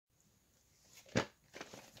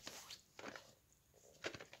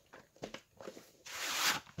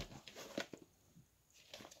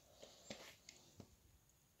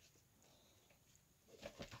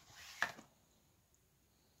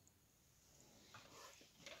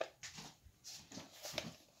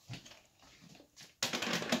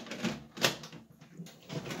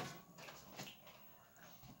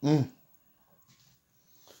Mm.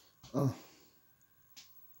 Mm.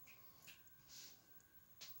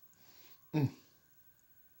 Mm.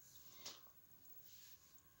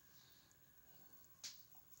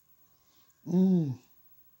 Mm.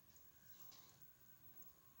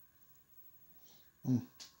 Mm.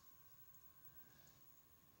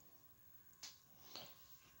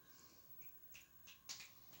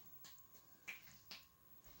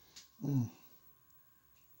 Mm.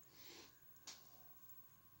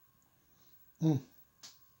 Mm.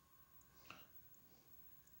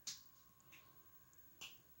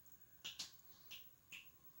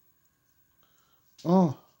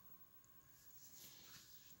 Oh.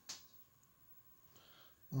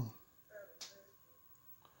 Oh.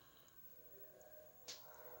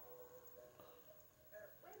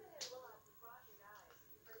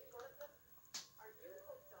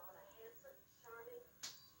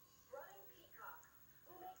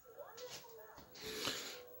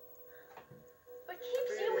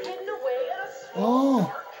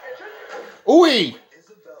 Oh. Ooh.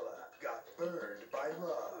 Isabella got burned by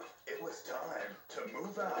love. It was time to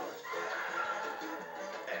move out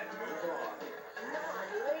and move on.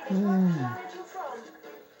 Mm. Where are you from?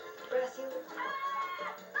 Brazil.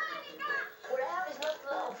 What I have is not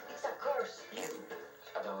love, it's a curse. You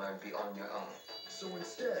are the one be on your own. So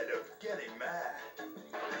instead of getting mad,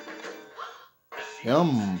 she's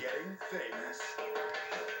Yum. getting famous.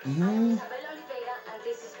 Mm-hmm. Isabella Oliveira, and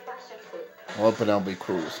this is Passion Fruit. Well, Penelope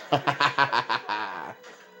Cruz.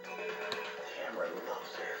 Cameron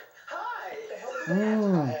loves her. Hi!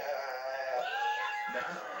 Mm.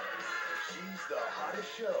 Now, she's the hottest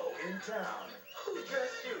show in town. Who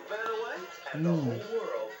dressed you, Vanna White? And the whole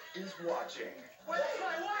world is watching. Where's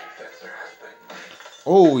my wife? That's her husband.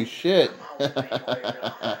 Holy shit.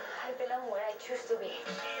 I belong where I choose to be.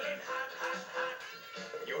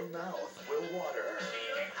 Your mouth will water.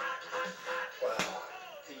 Wow,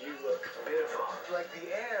 you look beautiful. Like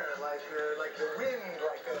the air, like the wind,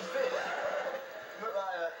 like a fish.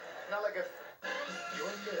 Not like a...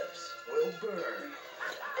 Your lips will burn.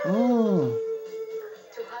 Oh.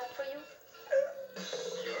 Too hot for you?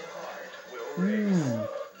 Your heart will race. Mm.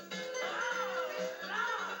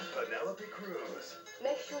 Penelope Cruz.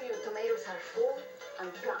 Make sure your tomatoes are full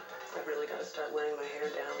and plump. I really gotta start wearing my hair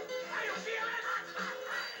down.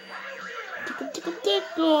 Tickle,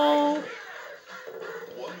 tickle.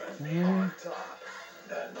 Woman on top.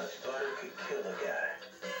 That much butter could kill a guy.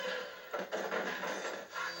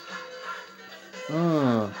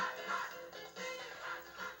 Oh.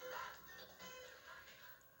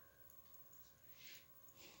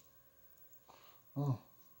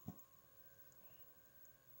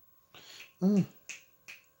 Mm.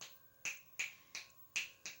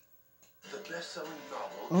 The best-selling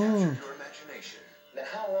novel Oh. captured your imagination. Now,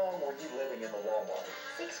 how long were you living in the Walmart?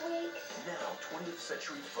 6 weeks. Now, 20th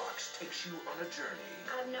Century Fox takes you on a journey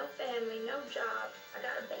I have no family, no job. I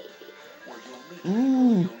got a baby. where you'll meet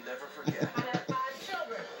Mm. people you'll never forget. I have 5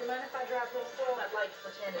 children. Do you mind if I drive real slow? I'd like to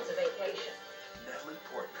pretend it's a vacation. Natalie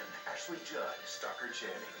Portman, Ashley Judd, Stockard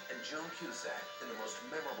Channing, and Joan Cusack in the most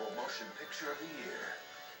memorable motion picture of the year,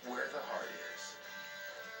 Where the Heart Is.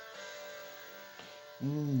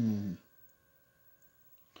 Mm.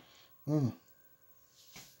 Mm.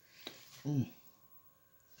 Mm.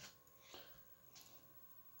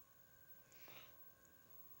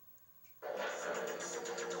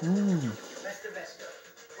 Mm. Mr. Vesta,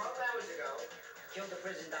 12 hours ago, killed the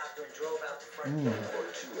prison doctor and drove out the front door. For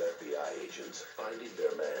 2 FBI agents, finding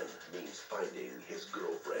their man means finding his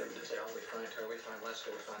girlfriend. So we find her, we find Lester,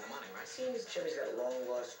 we find the money, right? Seems Jimmy's got a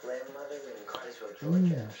long-lost grandmother in Cartersville,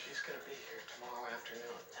 Georgia. She's gonna be here tomorrow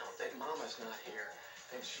afternoon. Now, if Big Mama's not here,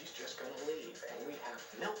 then she's just gonna leave, and we have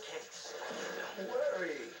no case. Don't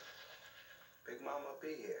worry. Big Mama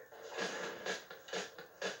be here.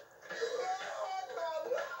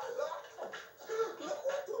 Look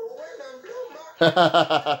what the wind and blew my...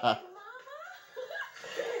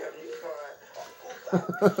 Damn, you fine.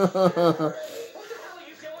 What the hell are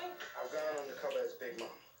you doing? I've gone undercover as Big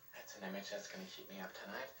Mama. That's an image that's gonna keep me up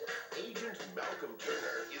tonight. Agent Malcolm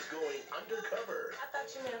Turner is going undercover. I thought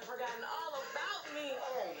you may have forgotten all about me.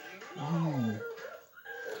 Oh, no.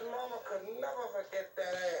 His mama could never forget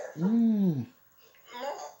that ass. Mm.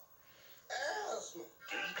 Mama, ass.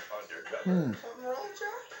 Deep undercover. Mm. Something wrong,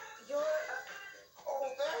 John? You're... Oh,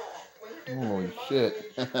 that. When you get Holy to be my shit.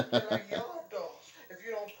 age, they're like yellow dogs. If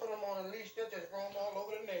you don't put them on a leash, they'll just roam all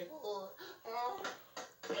over the neighborhood. Huh?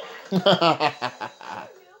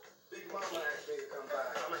 Big Mama asked me to come by.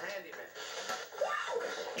 I'm a handyman.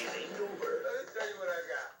 It ain't over. Let me tell you what I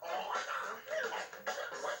got.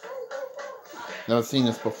 Never seen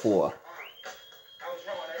this before. I was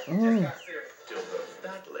wrong. I